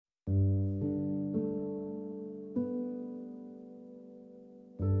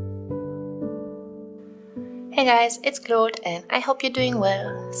Hey guys, it's Claude and I hope you're doing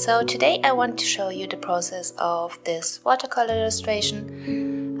well. So today I want to show you the process of this watercolor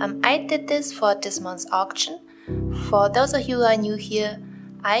illustration. I did this for this month's auction. For those of you who are new here,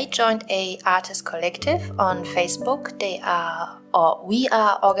 I joined a artist collective on Facebook. We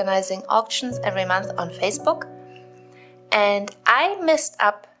are organizing auctions every month on Facebook. And I messed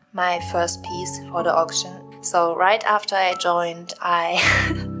up my first piece for the auction. So right after I joined,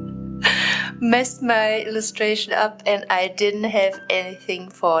 I messed my illustration up and I didn't have anything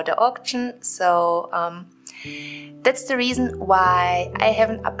for the auction. So that's the reason why I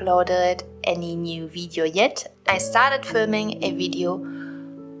haven't uploaded any new video yet. I started filming a video,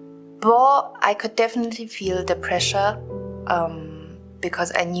 but I could definitely feel the pressure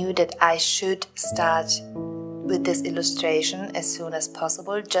because I knew that I should start with this illustration as soon as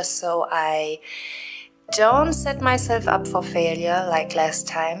possible, just so I don't set myself up for failure like last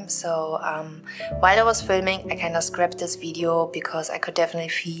time. So while I was filming, I kind of scrapped this video because I could definitely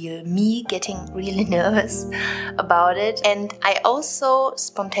feel me getting really nervous about it. And I also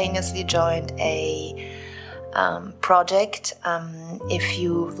spontaneously joined a project. If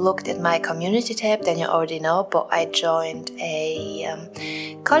you looked at my community tab, then you already know, but I joined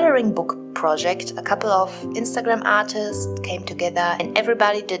a coloring book project. A couple of Instagram artists came together and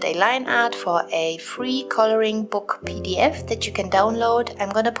everybody did a line art for a free coloring book PDF that you can download. I'm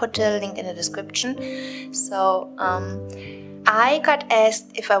gonna put the link in the description. So I got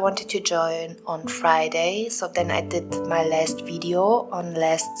asked if I wanted to join on Friday, so then I did my last video on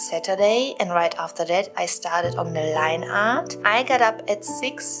last Saturday, and right after that I started on the line art. I got up at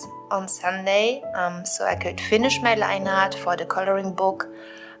 6 on Sunday so I could finish my line art for the coloring book.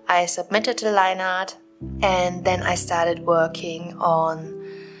 I submitted the line art and then I started working on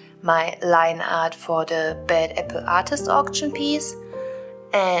my line art for the Bad Apple Artist auction piece.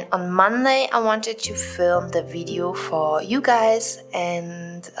 And on Monday I wanted to film the video for you guys,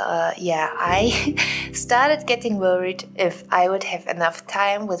 and I started getting worried if I would have enough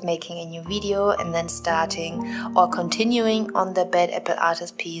time with making a new video and then starting or continuing on the Bad Apple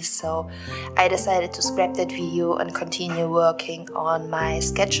Artist piece. So I decided to scrap that video and continue working on my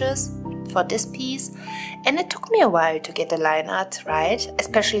sketches for this piece. And it took me a while to get the line art right,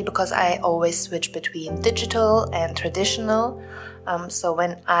 especially because I always switch between digital and traditional. So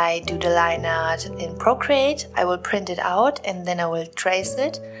when I do the line art in Procreate, I will print it out and then I will trace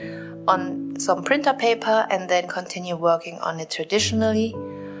it on some printer paper and then continue working on it traditionally.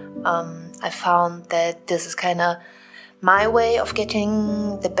 I found that this is kind of my way of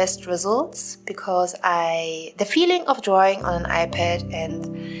getting the best results, because the feeling of drawing on an iPad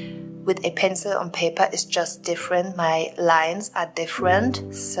and with a pencil on paper is just different. My lines are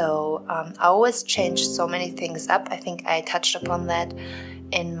different, so I always change so many things up. I think I touched upon that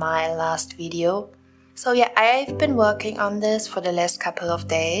in my last video. So yeah, I've been working on this for the last couple of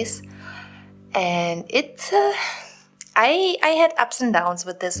days, and I had ups and downs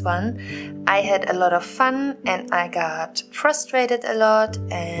with this one. I had a lot of fun and I got frustrated a lot,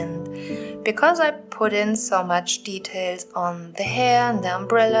 and because I put in so much details on the hair and the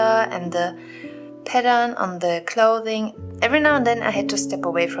umbrella and the pattern on the clothing, every now and then I had to step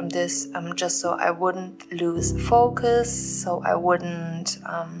away from this just so I wouldn't lose focus, so I wouldn't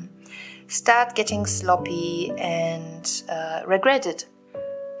start getting sloppy and regret it.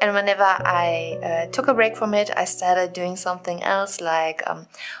 And whenever I took a break from it, I started doing something else, like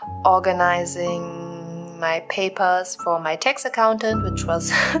organizing my papers for my tax accountant, which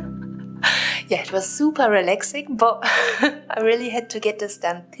was yeah, it was super relaxing, but I really had to get this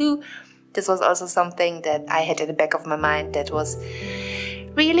done too. This was also something that I had in the back of my mind that was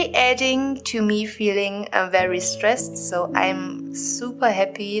really adding to me feeling very stressed. So I'm super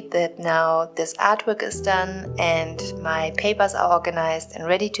happy that now this artwork is done and my papers are organized and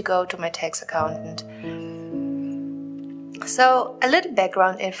ready to go to my tax accountant. So a little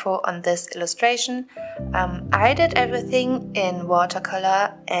background info on this illustration. I did everything in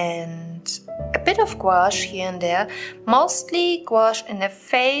watercolor and a bit of gouache here and there, mostly gouache in the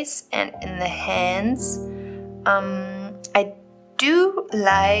face and in the hands. I do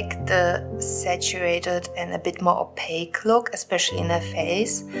like the saturated and a bit more opaque look, especially in the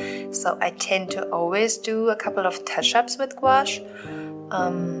face, so I tend to always do a couple of touch-ups with gouache.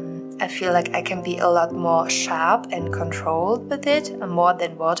 I feel like I can be a lot more sharp and controlled with it, more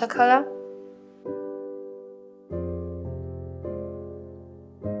than watercolor.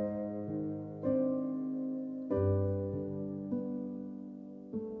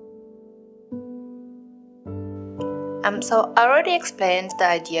 So I already explained the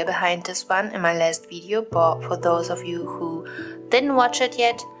idea behind this one in my last video, but for those of you who didn't watch it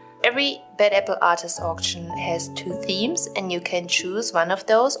yet, Every Bad Apple Artist auction has 2 themes, and you can choose one of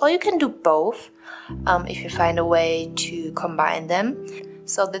those, or you can do both if you find a way to combine them.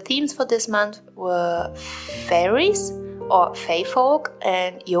 So the themes for this month were fairies or fae folk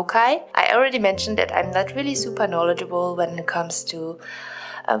and yokai. I already mentioned that I'm not really super knowledgeable when it comes to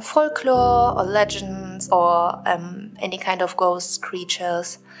folklore or legends or any kind of ghost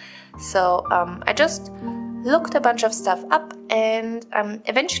creatures. So I just looked a bunch of stuff up, and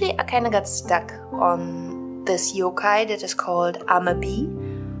eventually I kind of got stuck on this yokai that is called Amabi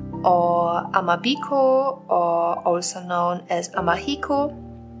or Amabiko, or also known as Amahiko.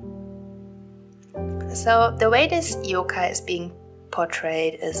 So the way this yokai is being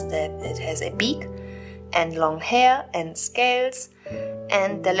portrayed is that it has a beak and long hair and scales,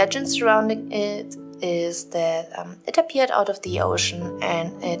 and the legend surrounding it is that it appeared out of the ocean,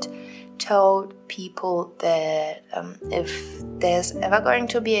 and it told people that if there's ever going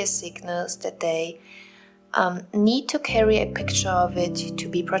to be a sickness, that they need to carry a picture of it to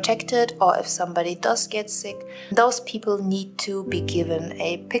be protected, or if somebody does get sick, those people need to be given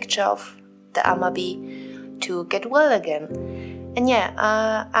a picture of the Amabi to get well again. And yeah,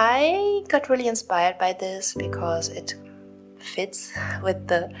 I got really inspired by this because it fits with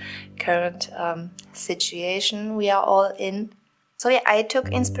the current situation we are all in. So yeah, I took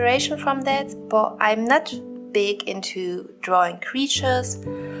inspiration from that, but I'm not big into drawing creatures.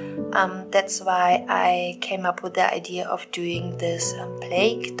 That's why I came up with the idea of doing this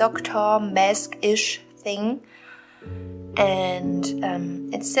plague doctor mask-ish thing. And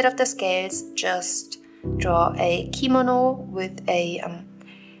instead of the scales, just draw a kimono with a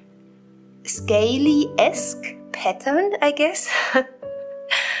scaly-esque pattern, I guess.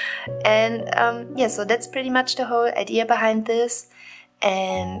 And yeah, so that's pretty much the whole idea behind this.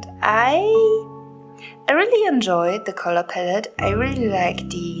 And I really enjoyed the color palette. I really like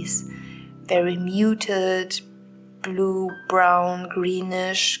these very muted blue, brown,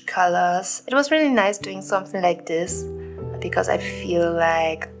 greenish colors. It was really nice doing something like this, because I feel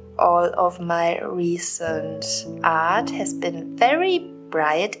like all of my recent art has been very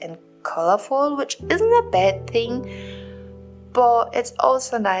bright and colorful, which isn't a bad thing, but it's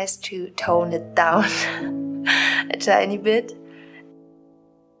also nice to tone it down a tiny bit.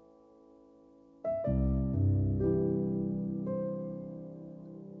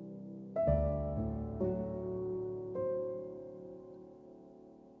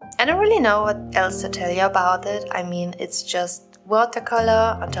 I don't really know what else to tell you about it. I mean, it's just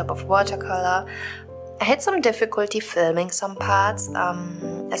watercolor on top of watercolor. I had some difficulty filming some parts,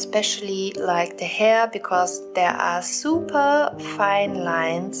 especially like the hair, because there are super fine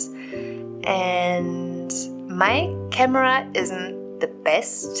lines and my camera isn't the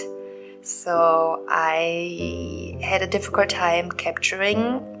best, so I had a difficult time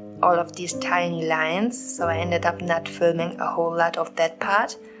capturing all of these tiny lines, so I ended up not filming a whole lot of that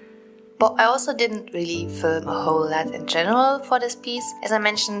part. But I also didn't really film a whole lot in general for this piece. As I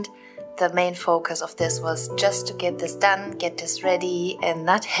mentioned, the main focus of this was just to get this done, get this ready, and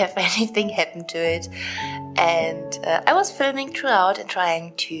not have anything happen to it. And I was filming throughout and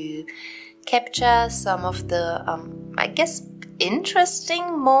trying to capture some of the, I guess,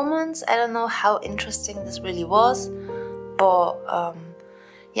 interesting moments. I don't know how interesting this really was, but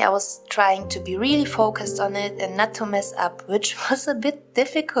yeah, I was trying to be really focused on it and not to mess up, which was a bit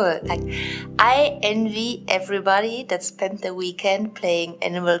difficult. Like, I envy everybody that spent the weekend playing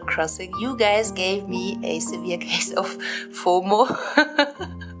Animal Crossing. You guys gave me a severe case of FOMO.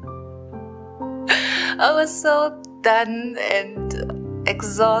 I was so done and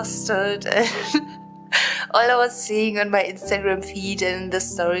exhausted, and all I was seeing on my Instagram feed and the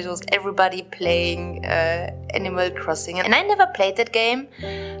stories was everybody playing Animal Crossing. And I never played that game,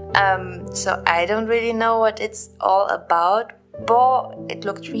 so I don't really know what it's all about, but it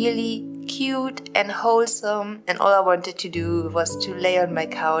looked really cute and wholesome, and all I wanted to do was to lay on my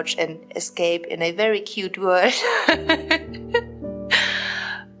couch and escape in a very cute world.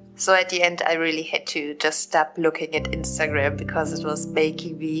 So at the end I really had to just stop looking at Instagram because it was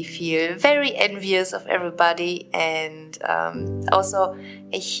making me feel very envious of everybody. And also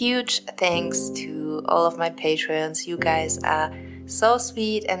a huge thanks to all of my patrons. You guys are so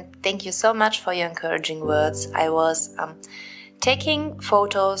sweet, and thank you so much for your encouraging words. I was taking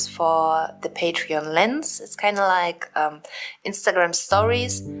photos for the Patreon lens. It's kind of like Instagram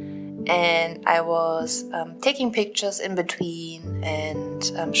stories. And I was taking pictures in between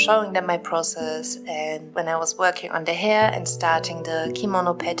and showing them my process. And when I was working on the hair and starting the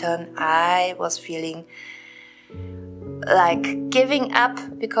kimono pattern, I was feeling like giving up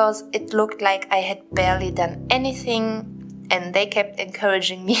because it looked like I had barely done anything and they kept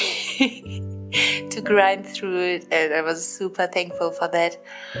encouraging me to grind through it, and I was super thankful for that.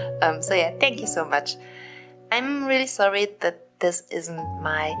 So yeah, thank you so much. I'm really sorry that this isn't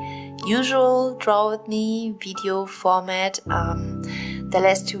my usual Draw With Me video format. The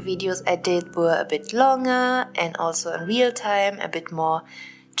last 2 videos I did were a bit longer and also in real time, a bit more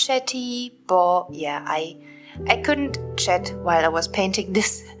chatty, but yeah, I couldn't chat while I was painting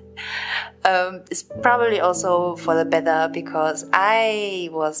this. It's probably also for the better because I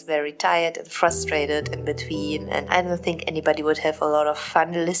was very tired and frustrated in between, and I don't think anybody would have a lot of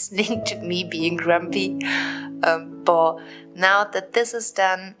fun listening to me being grumpy. But now that this is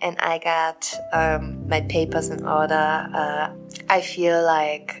done and I got my papers in order, I feel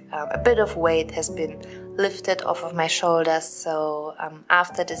like a bit of weight has been lifted off of my shoulders. So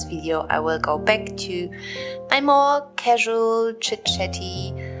after this video I will go back to my more casual,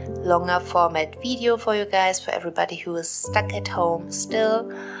 chit-chatty, longer format video for you guys, for everybody who is stuck at home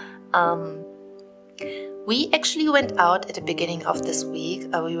still. We actually went out at the beginning of this week.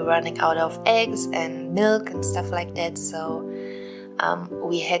 We were running out of eggs and milk and stuff like that, so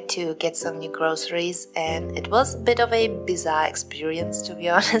we had to get some new groceries, and it was a bit of a bizarre experience, to be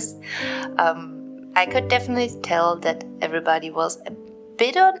honest. I could definitely tell that everybody was a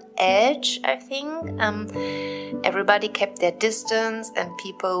bit on edge, I think. Everybody kept their distance, and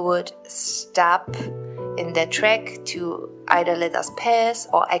people would stop in their track to either let us pass,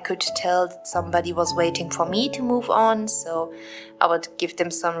 or I could tell that somebody was waiting for me to move on, so I would give them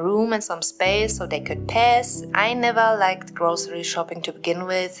some room and some space so they could pass. I never liked grocery shopping to begin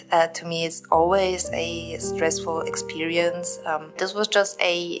with. To me it's always a stressful experience. This was just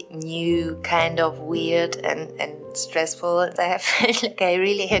a new kind of weird and stressful. I felt like I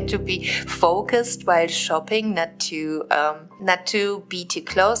really had to be focused while shopping, not to be too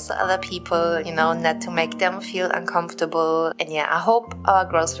close to other people, you know, not to make them feel uncomfortable. And yeah, I hope our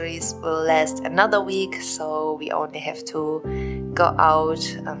groceries will last another week, so we only have to go out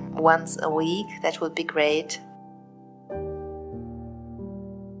once a week. That would be great.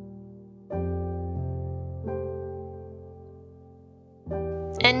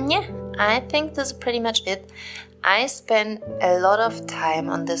 And yeah, I think this is pretty much it. I spent a lot of time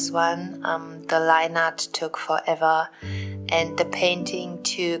on this one. The line art took forever, and the painting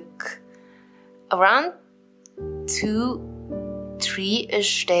took around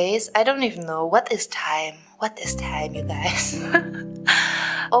 2-3-ish days. I don't even know. What is time? What is time, you guys?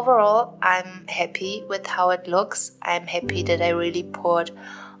 Overall, I'm happy with how it looks. I'm happy that I really poured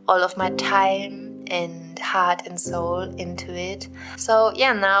all of my time and heart and soul into it. So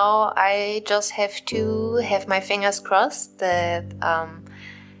yeah, now I just have to have my fingers crossed that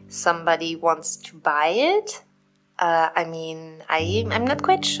somebody wants to buy it. I mean, I'm not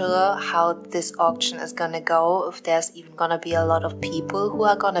quite sure how this auction is gonna go, if there's even gonna be a lot of people who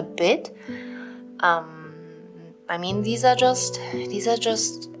are gonna bid. I mean, these are just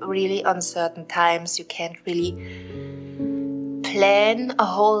really uncertain times. You can't really plan a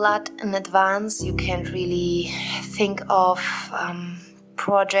whole lot in advance. You can't really think of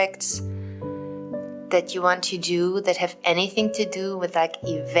projects that you want to do that have anything to do with like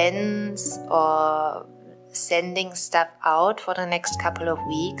events or sending stuff out for the next couple of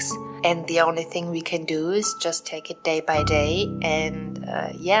weeks. And the only thing we can do is just take it day by day. And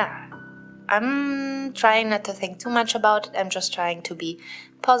yeah, I'm trying not to think too much about it. I'm just trying to be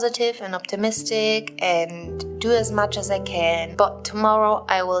positive and optimistic and do as much as I can. But tomorrow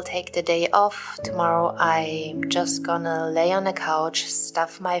I will take the day off. Tomorrow I'm just gonna lay on the couch,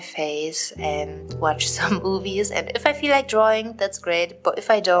 stuff my face and watch some movies. And if I feel like drawing, that's great. But if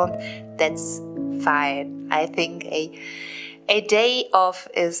I don't, that's fine. I think a day off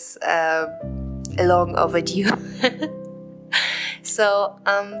is long overdue. So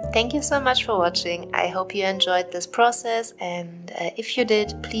thank you so much for watching. I hope you enjoyed this process, and if you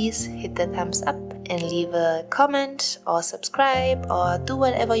did, please hit the thumbs up and leave a comment or subscribe or do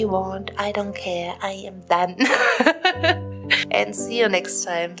whatever you want. I don't care. I am done. And see you next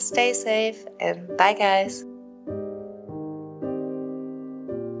time. Stay safe and bye guys.